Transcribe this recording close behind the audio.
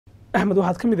axmed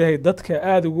waxaad ka mid ahay dadka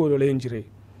aada ugu ololeyn jiray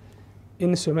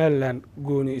in Somaliland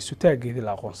gooni isutaageedii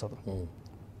la aqoonsado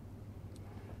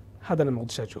haddana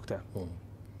muqdisho joogtaa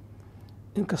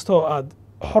inkastoo aad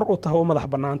xor u tahay oo madax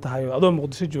bannaan tahay oo adoo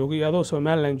muqdisho jooga iyo adoo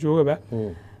Somaliland joogaba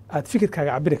aad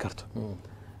fikirkaaga cabiri karto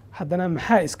haddana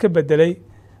maxaa iska bedelay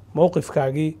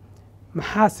mowqifkaagii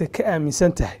maxaase ka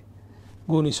aaminsan tahay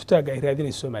gooni isutaaga ay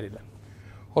raadinayso Somaliland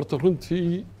horta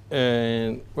runtii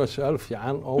waa su'aal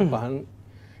fiican oo u baahan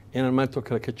inaan maanta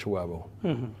kale ka jawaabo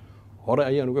hore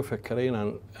ayaan uga fakaray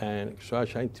inaan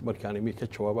su'aasha intii markaan imi ka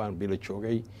jawaabaan bila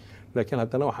joogay laakiin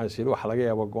haddana waxaan isiri waxa laga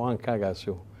yaabaa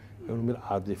go'aankaagaasi inuu mid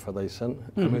caadifadaysan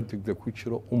ama degdeg ku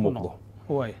jiro u muuqdo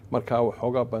markaa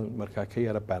waxoogaa baan markaa ka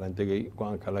yara baarandegay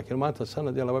go'aanka laakiin maanta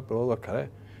sanad iyo 2 bilood oo kale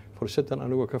fursadan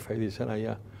anigoo ka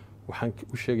faa'iideysanaya waxaan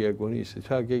u sheegayaa gooni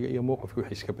isutaagayga iyo mowqifkii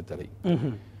wax iska bedelay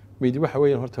mid waxa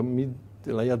weeyaan horta mid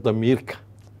la damiirka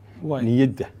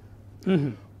niyadda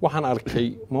waxaan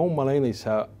arkay ma u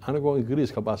malaynaysaa anigoo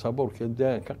ingiriiska baasaboorka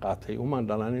daan ka qaatay uma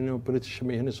dhalanin British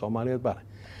meehna Soomaaliyeed baa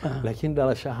laakiin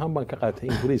dhalasho ahaan baan ka qaatay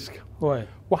ingiriiska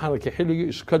waxaan arkay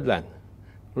xilligii Scotland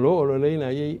loo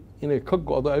ololeynayay inay ka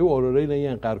go'do ay u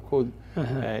ololeynayaan qaarkood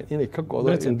inay ka go'do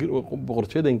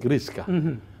boqortooyada ingiriiska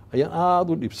ayaan aad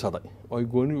u dhibsaday oo ay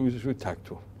gooni isu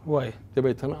taagto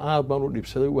dabeetana aad baan u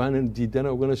dhibsaday waanan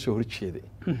diidana ugana soo horjeeday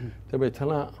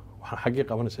dabeetana waxaan xaqii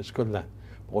qabanaysaa Scotland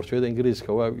boqortooyada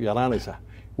ingiriiska waa yaraanaysaa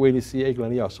Wales iyo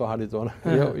England yaa soo hadhi doona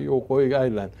iyo waqooyiga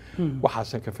Ireland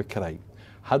waxaasan ka fikiray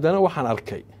haddana waxaan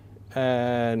arkay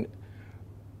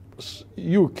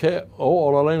UK oo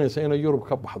ololeynaysa inay Yurub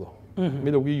ka baxdo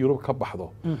midowgii Yurub ka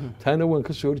baxdo taana waan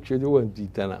ka soo horjeeday waan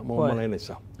diidana ma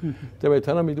malaynaysaa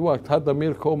dabeetana mid waa taa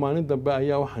damiirka oo maalin dambe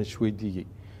ayaa waxaan isweydiiyey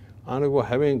anigoo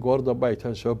habeen goor dambe ay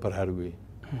tan soo baraarugay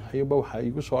ayaba waxa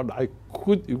igu soo dhacay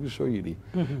kud igu soo yiri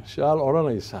su'aal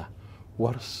oranaysa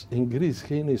war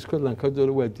ingiriiska inay Scotland ka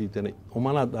doodo waa diidanay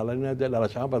umana dhalanina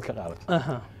dhalashaan baad ka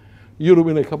qaadatay Yurub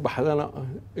inay ka baxdana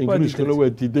ingiriiskana waa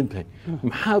diidantahay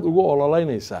maxaad ugu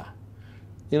ololeynaysaa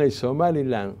inay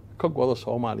Somaliland ka go'do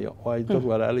Soomaaliya oo ay dad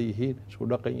walaalo yihiin isku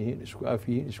dhaqan yihiin isku af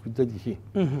yihiin isku dad yihiin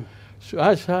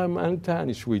su'aasha maanta aan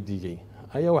isweydiiyay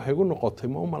ayaa waxay ugu noqotay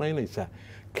ma u malaynaysaa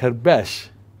karbaash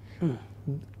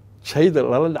shayda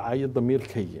lala dhacayo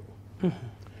damiirkayga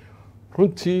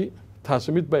runtii taas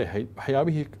mid bay ahayd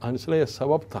waxyaabihii aan isleeyahay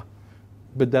sababta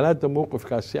bedelaada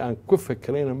mowqifkaasi aan ku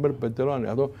fakiray inaan mar bedelo aan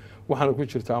ado waxaan ku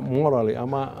jirtaa morally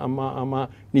ama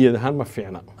niyad ahaan ma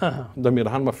fiicna damiir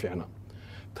ahaan ma fiicna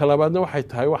talabaadna waxay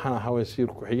tahay waxaan ahaa wasiir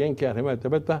ku-xigeenkii arrimaha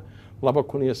dibadda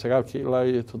 2009 ilaa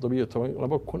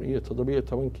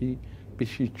 2017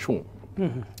 bishii June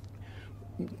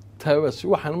taas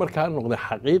waxaan markaa noqday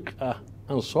xaqiiq ah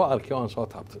aan soo arkay oo aan soo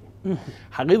taabtay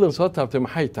xaqiiqdan soo taabtay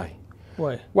maxay tahay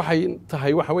waxay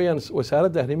tahay waxa weeyaan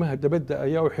wasaaradda arrimaha dibadda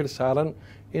ayaa u xil saaran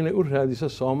inay u raadiso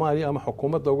Soomaaliya ama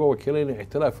xukuumadda uga wakiilay inay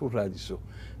ixtiraaf u raadiso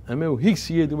ama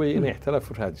higsigeedu way inay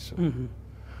ixtiraaf u raadiso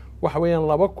waxa weeyaan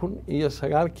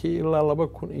 2009 ilaa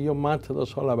 2000 iyo maanta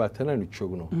soo 20 aan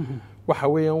joogno waxa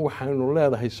weeyaan waxaanu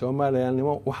leedahay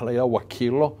Soomaaliyaanimo wax la yiraahdo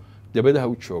wakiilo dibadaha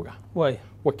u jooga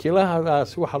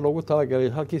wakiiladaas waxa loogu talagalay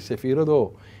halkii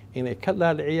safiirado inay ka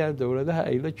dhaadhiciyaan dawladaha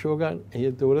ay la joogaan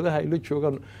iyo dawladaha ay la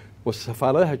joogaan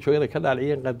wasafaaradaha joogan ka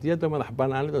dhaadhiciyaan qadiyada madax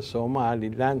bannaanida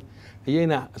Somaliland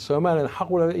ayayna Somaliland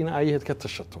xaq u leedahay in ay ka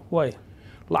tashato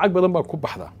lacag badan baa ku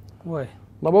baxda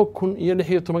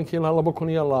 2016 ilaa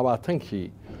 2020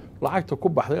 lacagta ku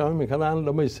baxday oo iminka aan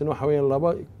dhamaysan waxa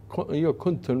weeyaan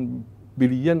 250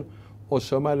 bilyan oo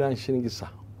Somaliland shilingisa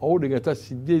oo u dhiganta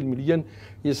 8 milyan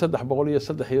iyo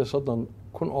 330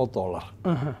 kun oo dollar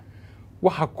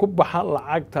waxa ku baxa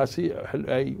lacagtaasi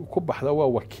ay ku baxda waa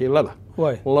wakiilada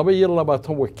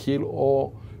 22 wakiil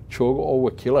oo jooga oo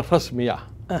wakiilo rasmi ah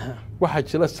waxa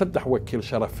jira 3 wakiil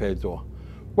sharafeedo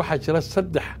waxa jira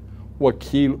 3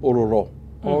 wakiil ururo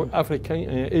oo African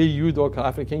AU doka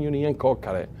African Union ka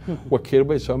kale wakiil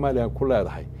bay Soomaaliya ku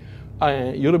leedahay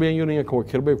European Union ka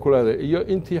wakiil bay ku leedahay iyo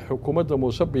intii xukuumadda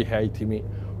Muuse Biixi ay timi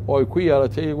oo ay ku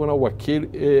yeelatay iyaguna wakiil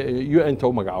UN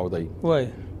ta magacawday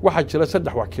waxa jira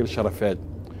 3 wakiil sharafeed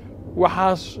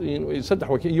waxaas 3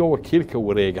 wakiil iyo wakiilka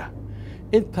wareega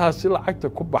intaas lacagta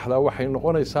ku baxda waxay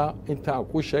noqonaysaa inta aan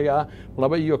ku sheegaa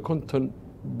 250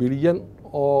 bilyan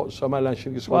oo Somaliland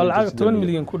shirkis waa lacag 10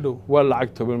 milyan ku dhow waa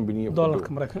lacag 10 milyan dollarka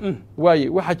Mareykan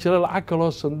waxa jira lacag kale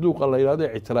oo sanduuqa la yiraahdo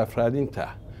ictiraaf raadinta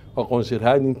aqoonsi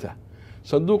raadinta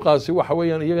sanduuqaasi waxa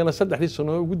weeyaan iyagana 3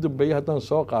 sano ugu dambeeyay haddaan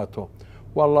soo qaato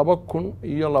waa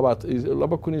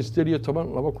 2018 iyo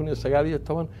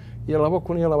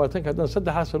 2020 haddaan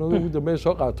 3 sano ugu dambeeyay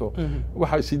soo qaato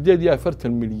waxa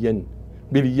 840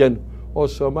 bilyan oo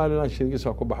Somaliland shirkis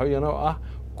ku baxayna ah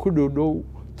ku dhow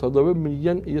 7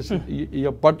 milyan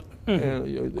iyo badh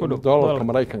doolarka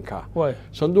Mareykanka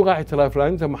sanduuqa ictiraaf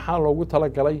raadinta maxaa loogu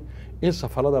talagalay in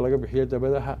safarada laga bixiyo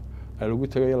dabadaha lagu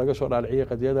tagay laga soo dhaalciyay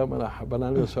qadiyada madaxa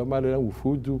banaanida Somaliland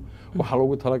wufuudu waxa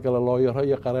loogu talagalay loo yaro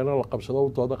iyo qareeno la qabsado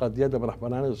dooda qadiyada madaxa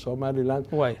banaanida Somaliland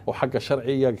oo xagga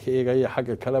sharciga ka eegaya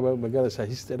xagga kalaba magaalada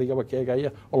history-ga ka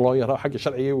eegaya oo loo yaro xagga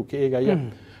sharciga uu ka eegaya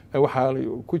waxa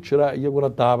ku jira iyaguna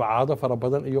daabacaado fara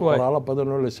badan iyo qoraalo badan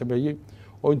oo la sameeyay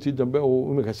oo intii dambe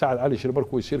uu imika Saad Ali Shir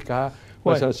markuu wasiirka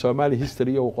مثلا Somali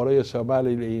history oo qorayo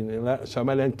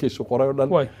Somaliland kiisu qorayo dhan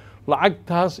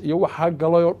lacagtaas iyo waxa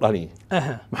galayo dhani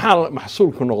maxaa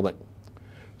maxsuulku noqday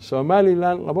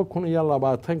Somaliland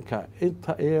 2020ka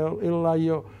inta ilaa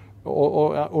iyo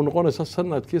oo noqonaysa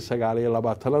sanadkii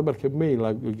 2020 markii May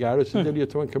la gaaro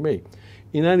 18 May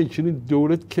inaanay jirin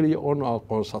dawlad kaliya oo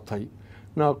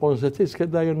aqoonsatay iska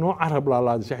daayo nooc carab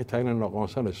laalaadisay xitaa inay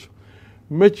aqoonsanayso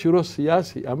ma jiro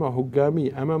siyaasi ama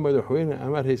hogaamiye ama madaxweyne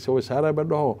ama ra'iisul wasaare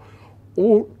badhaho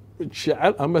uu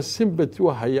jecel ama sympathy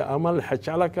haya ama la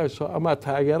xajala kaasoo ama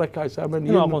taageero kaasoo ama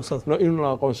inuu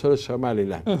aqoonsado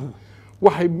Somaliland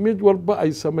waxay mid walba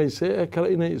ay sameysay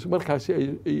kale inay markaasi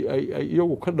ay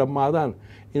iyagu ka dhamaadaan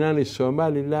inaanay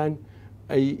Somaliland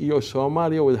ay iyo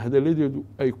Soomaaliya wada hadaladeedu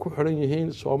ay ku xiran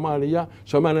yihiin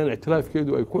Somaliland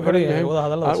ictiraafkeedu ay ku xiran yihiin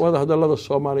wada hadalada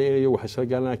Soomaaliya iyo waxa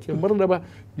sagaan laakiin marnaba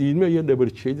diidmo iyo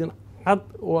dhabar jeedin cad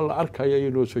oo la arkayo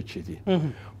inuu soo jeediyo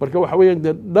marka waxa weeyaan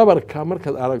dhabarka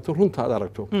markaad aragto runta aad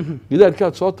aragto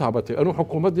gidaarkaad soo taabatay anu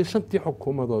xukuumadii shantii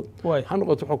xukuumadood waxaan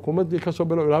noqotay xukuumadii ka soo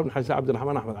bilow Ilaahay Xasan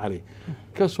Cabdiraxmaan Axmed Cali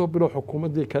ka soo bilow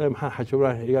xukuumadii kale maxaa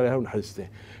xajabaan Ilaahay naxariiste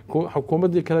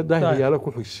xukuumadii kale daahiyada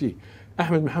ku xigsi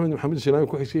أحمد محمد سلام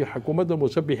كويسي حكومة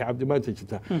مصبح عبد المجيد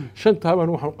جتا شن تابع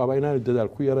نوح قبائلنا الدلال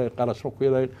كويرة قارس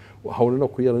كويرة وحولنا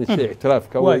كويرة نسي اعتراف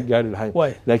كوي جاري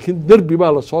الهاي لكن دربي بقى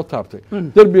الصوت تابتي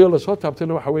دربي بقى الصوت تابتي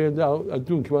إنه حوالي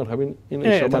الدون كمان خبين إن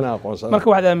السومالي قوس مركب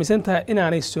واحدة مسنتها إن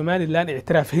أنا السومالي الآن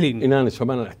اعتراف هلين إن أنا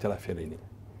السومالي اعتراف هلين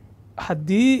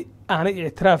حدي أنا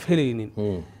اعتراف هلين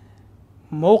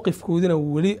موقف كودنا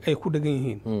ولي أي كود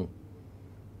جيهين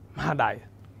ما حد عايز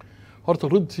هرت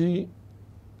ردتي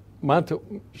maanta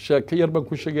sheekayar baan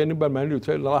ku sheegay baan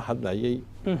maalintii la hadlayay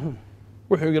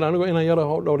wuxuu yiri anigu inaan yar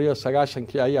oo dhowr iyo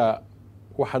 90kii ayaa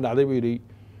waxa dhacday weeyay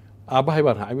aabahay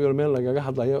baan raacay meel lagaga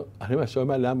hadlayo arrimaha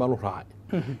Soomaaliland baan u raacay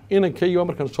inankayga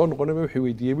markaan soo noqonay wuxuu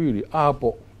weydiiyay weeyay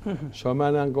aabo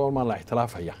Soomaaliland goorma la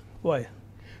ixtiraafaya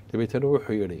dabeetana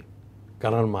wuxuu yiri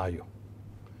garan maayo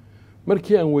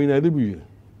markii aan weynaaday buu yiri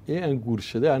aan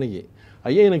guursaday anigii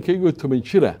ayaa inankayga 10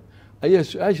 jira ayaa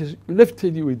su'aasha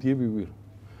lafteedii weydiiyay buu yiri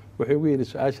waxay weeyeen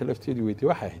su'aasha lafteedii weydiiyay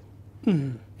waxay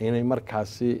inay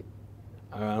markaasi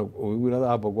wiilada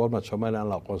aabo goorma Soomaaliland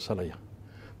la aqoonsanaya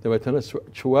dabeetana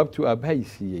jawaabtu aabahay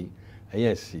siiyay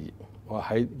ayaa siiyay oo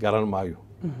ahayd garan maayo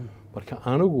marka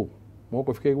anigu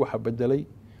mowqifkayga waxa bedelay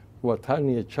waa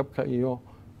taaniya jabka iyo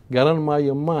garan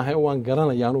maayo maaha waan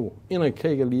garanaya anigu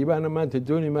inankayga liibaana maanta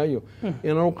dooni maayo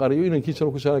inaan u qariyo inankiisa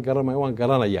ku soo garan maayo waan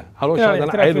garanaya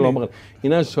halooshaadana cayr loo maqal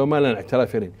inaan Soomaaliland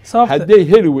ictiraaf helin haday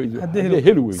heli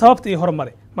weydo sababta iyo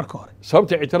horumari marka hore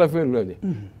sababta ictiraaf weyn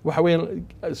waxa weeyaan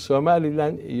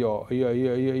Somaliland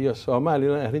iyo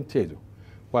Somaliland arrinteedu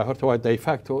waa horta waa de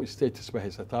facto status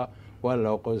bahaysataa waa la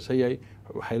aqoonsayay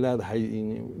waxay leedahay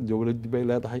dawlad bay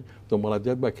leedahay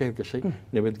dumaladeed baa ka hirgashay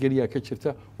nabadgelyo ka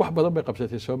jirta wax badan bay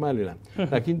qabsatay Somaliland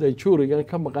laakiin dayjuurigan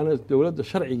ka maqan dawladda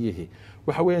sharciyeehi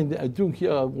waxa weeyaan adduunkii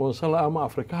aqoonsan ama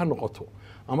Afrika ha noqoto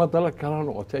ama dalal kale ha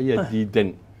noqoto ayaa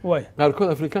diidan qaarkood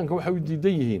Afrikaanka waxay u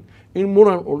diidan yihiin in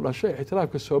muran u dhashay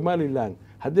ixtiraafka Somaliland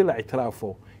haddii la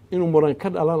ictiraafo inuu muran ka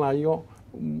dhalanayo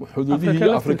xuduudihii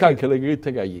Afrikaanka laga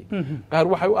tagayay qaar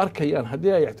waxay u arkayaan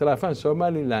haddii ay ictiraafaan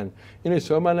Somaliland inay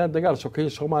Somaliland dagaal sokeeyo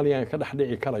Soomaaliya ka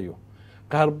dhaxdhici karayo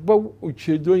qaarba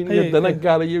ujeedooyin iyo dana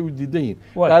gaar ah u diidan yihiin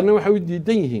qaarna waxay u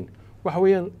diidan yihiin waxa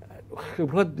weeyaan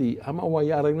khibradii ama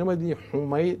way aragnimadii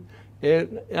xumayd ee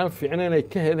aan fiicnayn ay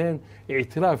ka heleen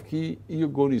ictiraafkii iyo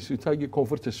gooni isutaagii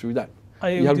koonfurta Suudaan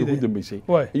ayaa ugu dambeysay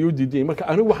ayuu diiday marka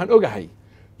anigu waxaan ogahay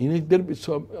inay darbi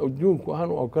adduunku aan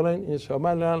ogolaan in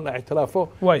Somaliland la ictiraafo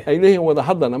ay leeyihiin wada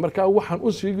hadlana marka waxaan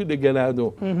u sii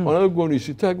dhaganaado oo gooni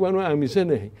isutaag waan u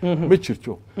aaminsanahay ma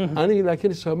jirto aniga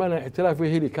laakiin Somaliland ictiraaf way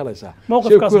heli karaysaa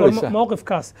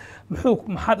mowqifkaas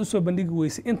maxaad u soo bandhigi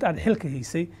weysay inta aad xilka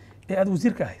haysay ee aad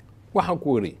wasiirka ahayd waxaan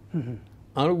ku wari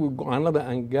anigu go'aanada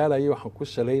aan gaalayo waxaan ku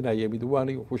saleynayay mid waan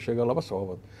igu ku sheegay laba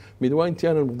sababood mid waa intii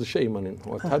aan Muqdisho imanin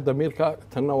oo taa miirka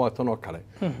tanna waa tan oo kale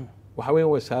waxa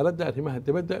weeyaan wasaaradda arrimaha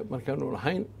dibadda markaan u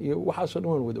lahayn iyo waxaas oo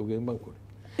dhan wada ogeyn baan ku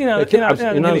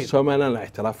inaan Somaliland la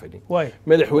ictiraafin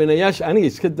madaxweynayaasha aniga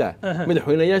iska daa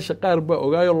madaxweynayaasha qaar ba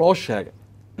ogaayo loo sheegay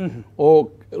oo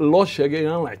loo sheegay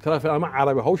inaan la ictiraafin ama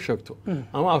carabi haw sheegto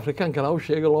ama afrikaan kale haw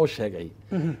sheegay loo sheegay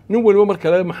nin waliba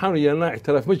marka le maxaanu yeelnaa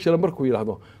ictiraaf ma jira markuu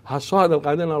yidhaahdo ha soo hadal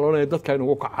qaadina loonaya dadka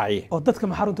inugu kacaaye oo dadka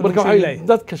ma xarunta marka loogu sheegay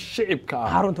dadka shicibka ah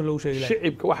xarunta loogu sheegay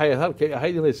shicibka waxay halkay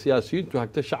ahayd inay siyaasiyiintu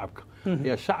hagta shacabka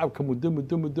يا شعب كمدة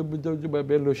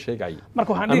بين شيء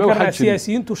marka waxaan dhihi karnaa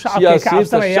siyaasiyiintu shacabka ka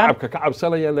cabsanayaan shacabka ka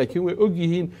cabsanayaan laakiin way og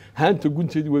yihiin haanta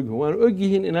gunteedu way waan og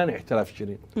yihiin inaan ixtiraaf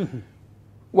jirin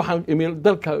waxaan email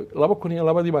dalka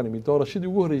 2002 baan imid doorashadii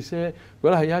ugu horeysay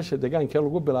golaha yaasha deegaanka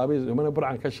lagu bilaabay mana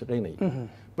burcan ka shaqeynay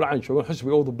burcan joogan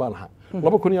xisbiga u dubaanaha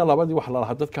 2002 wax la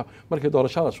lahaa dadka markay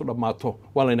doorashadaas u dhamaato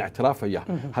waa la ictiraafaya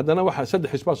haddana waxa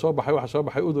saddex xisba soo baxay waxa soo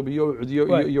baxay udub iyo udiyo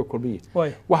iyo kulmiye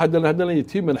waxa haddana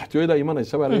tiim madaxtooyada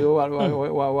imanaysa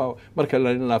marka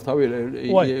la laaftaaway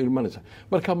imanaysa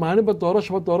marka maalinba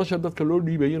doorasho dadka loo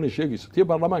dhiibayo inay sheegayso tii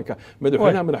baarlamaanka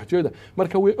madaxweynaha madaxtooyada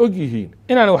marka way og yihiin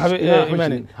inaan waxba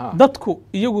iimaanay dadku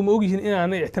iyagu ma og yihiin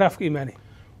inaan ictiraaf ka iimaanay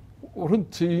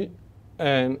runtii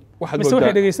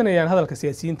waxay dhegeysanayaan hadalka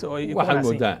siyaasiyiinta oo ay waxaad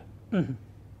moodaa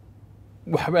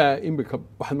waxba imika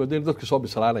waxaad moodaa in dadku soo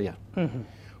bislaanayaan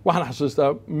waxaan xasuustaa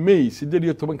May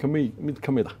 18 May mid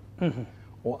ka mid ah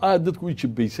oo aad dadku u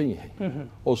jibbaysan yahay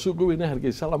oo suuqa weyn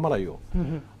Hargeysa la marayo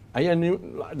ayaa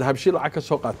dahabshil lacag ka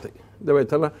soo qaatay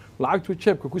dabeetana lacagtu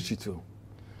jeebka ku sito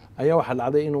ayaa waxa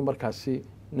dhacday inuu markaasi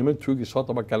niman tuugi soo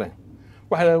daba galeen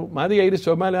waxa maadiga yiri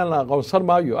Somaliland la aqoonsan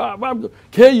maayo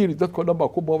keeyiri dadku dhan baa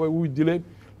ku boobay wuu dileen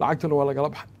lacagtuna waa laga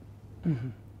baxay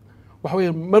waxa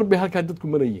weeye marba halka dadku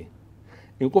marayeen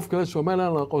in qof kale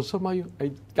Somaliland la aqoonsan maayo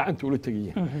ay gacanta ula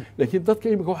tagayeen laakiin dadka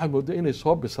imika waxa moodaa inay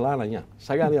soo bislaanayaan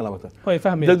 9 way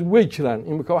fahmayaan dad way jiraan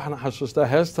imika waxaan xasuustaa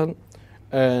heestan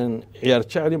ciyaar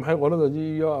jecel maxay qoladoodii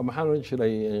iyo maxaan oran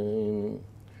jiray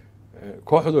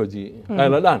kooxdoodii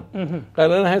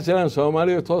qayladaan heesayaan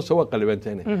Soomaaliya toos waa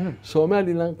qalibanteen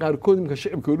Somaliland qaarkood imika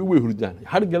shacabkoodu way hurdaan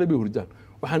har galay bay hurdaan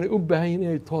waxaan u baahan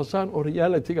inay toosaan oo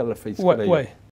reality-ga la faysanayo